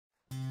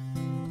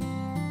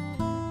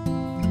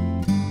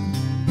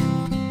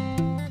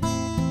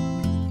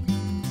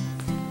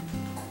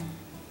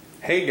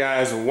Hey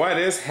guys, what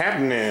is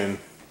happening?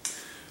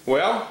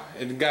 Well,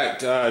 it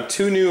got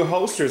 2 new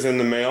holsters in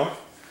the mail.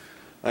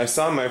 I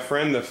saw my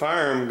friend the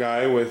firearm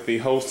guy with the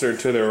holster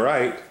to the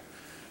right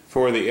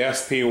for the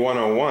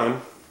SP-101,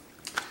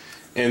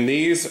 and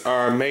these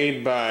are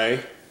made by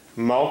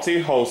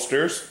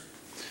MULTIHOLSTERS,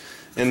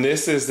 and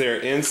this is their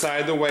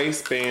inside the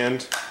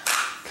waistband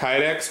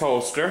Kydex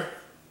holster.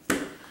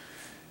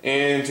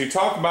 And to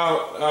talk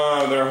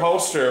about their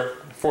holster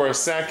for a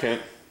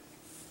second,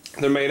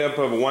 they're made up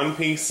of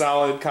one-piece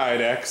solid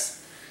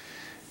Kydex,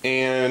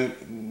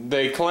 and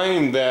they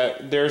claim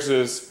that theirs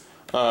is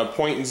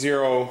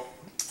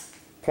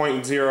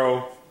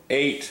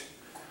 0.08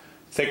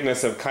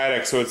 thickness of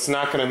Kydex, so it's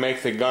not going to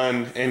make the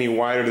gun any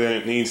wider than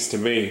it needs to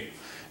be.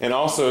 And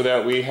also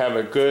that we have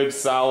a good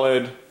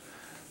solid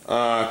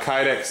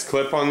Kydex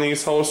clip on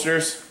these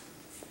holsters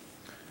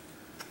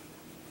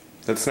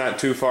that's not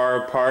too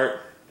far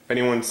apart. If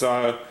anyone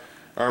saw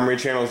Armory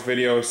Channel's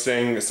video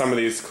saying that some of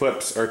these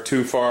clips are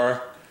too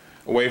far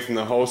away from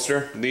the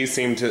holster, these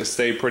seem to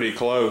stay pretty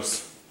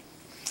close.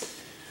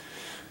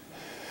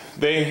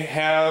 They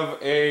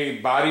have a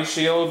body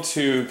shield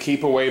to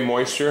keep away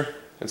moisture.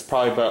 That's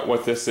probably about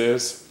what this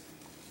is.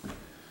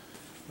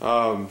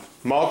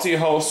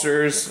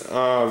 MULTIHOLSTERS,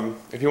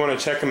 if you want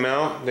to check them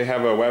out, they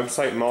have a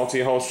website,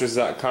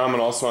 multiholsters.com,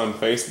 and also on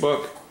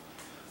Facebook.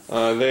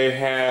 They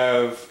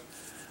have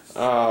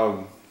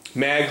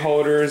mag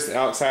holders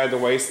outside the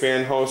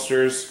waistband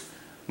holsters.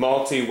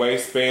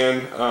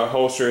 Multi-waistband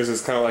holsters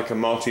is kind of like a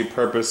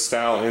multi-purpose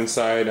style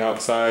inside,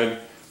 outside.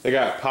 They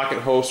got pocket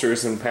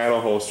holsters and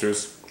paddle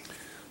holsters.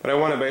 But I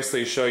want to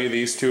basically show you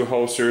these 2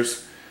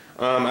 holsters.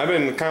 I've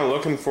been kind of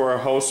looking for a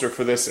holster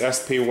for this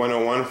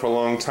SP-101 for a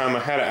long time. I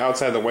had it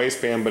outside the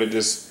waistband, but it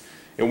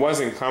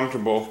wasn't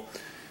comfortable.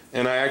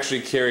 And I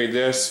actually carried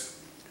this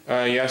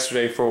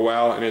yesterday for a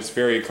while, and it's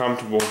very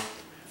comfortable.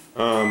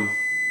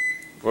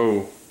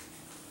 Whoa.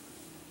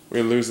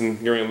 You're going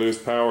to lose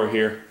power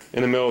here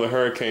in the middle of the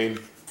hurricane.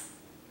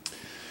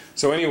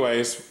 So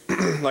anyways,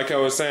 like I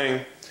was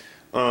saying,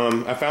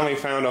 I finally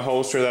found a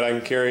holster that I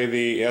can carry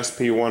the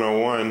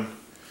SP-101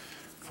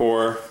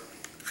 for,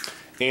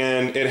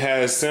 and it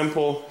has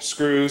simple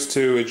screws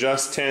to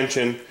adjust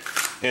tension,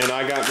 and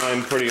I got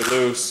mine pretty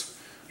loose,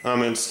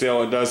 and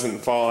still it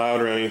doesn't fall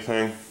out or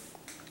anything.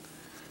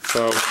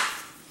 So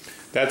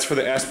that's for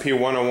the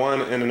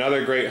SP-101, and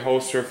another great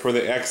holster for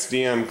the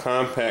XDM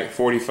Compact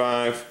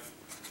 45.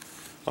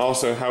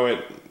 Also, how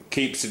it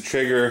keeps the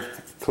trigger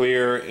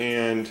clear,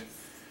 and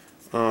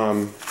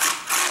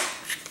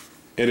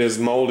it is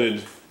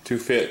molded to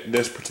fit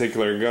this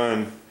particular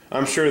gun.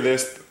 I'm sure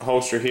this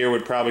holster here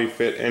would probably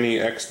fit any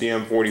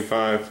XDM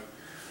 45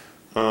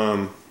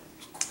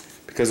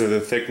 because of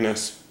the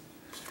thickness.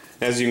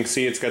 As you can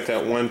see, it's got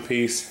that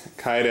one-piece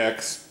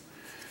Kydex,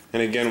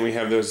 and again we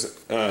have those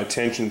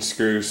tension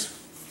screws.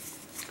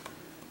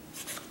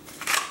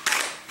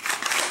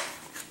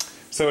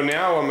 So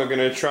now I'm going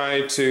to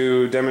try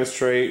to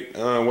demonstrate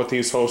what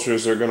these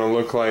holsters are going to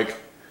look like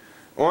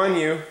on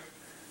you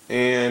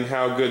and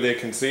how good they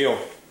conceal.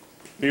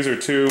 These are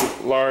 2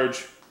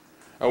 large,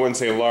 I wouldn't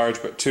say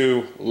large, but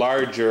 2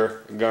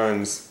 larger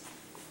guns.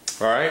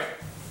 Alright?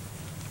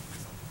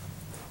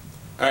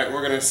 Alright,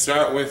 we're going to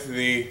start with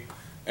the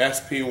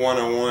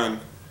SP-101.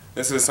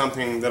 This is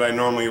something that I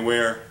normally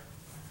wear,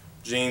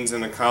 jeans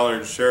and a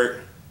collared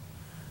shirt.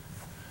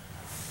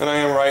 And I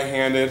am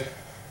right-handed.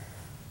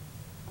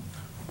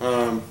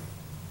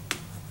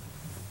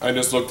 I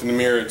just looked in the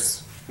mirror,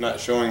 it's not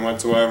showing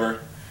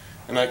whatsoever,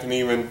 and I can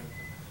even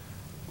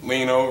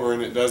lean over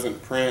and it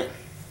doesn't print.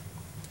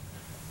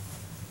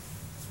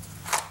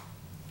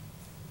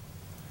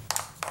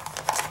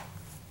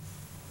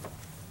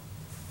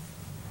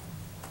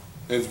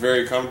 It's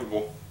very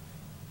comfortable.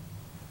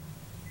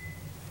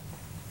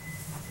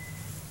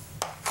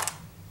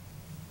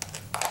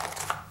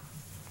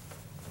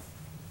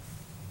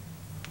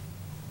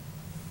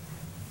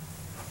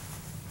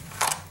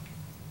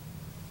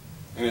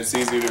 And it's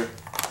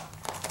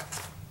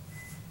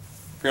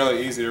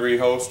fairly easy to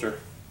reholster.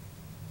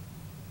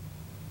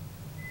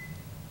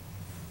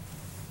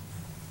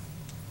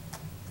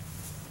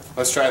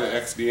 Let's try the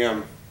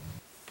XDM.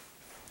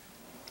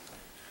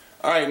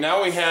 Alright,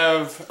 now we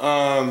have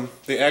the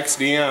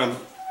XDM,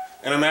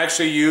 and I'm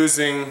actually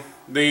using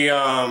the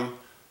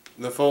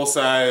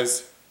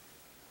full-size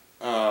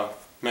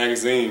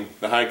magazine,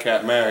 the high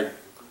cap mag.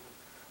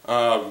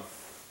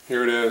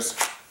 Here it is,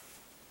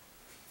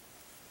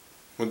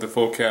 with the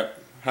full cap,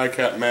 high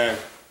cap mag,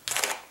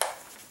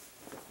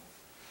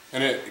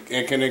 and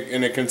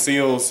it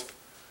conceals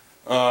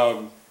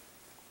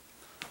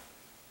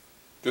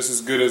just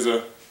as good as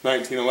a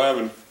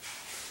 1911.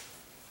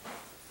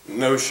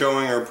 No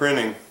showing or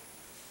printing.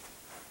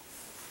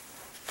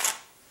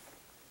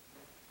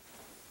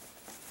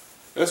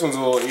 This one's a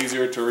little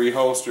easier to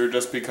reholster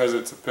just because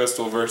it's a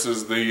pistol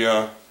versus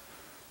the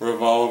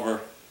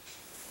revolver.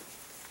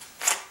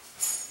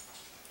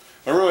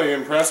 I'm really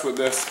impressed with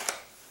this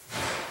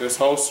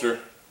holster.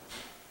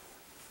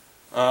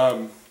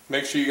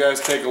 Make sure you guys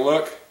take a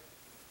look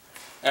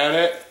at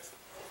it.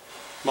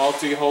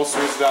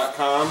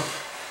 MULTIHOLSTERS.com,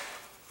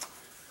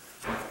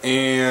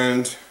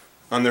 and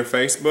on their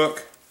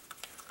Facebook.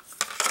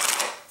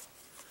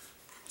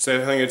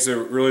 So I think it's a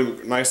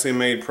really nicely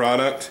made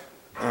product,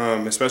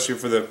 especially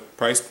for the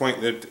price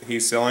point that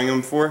he's selling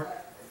them for.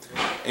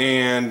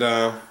 And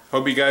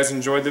hope you guys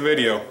enjoyed the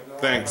video.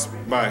 Thanks.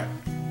 Bye.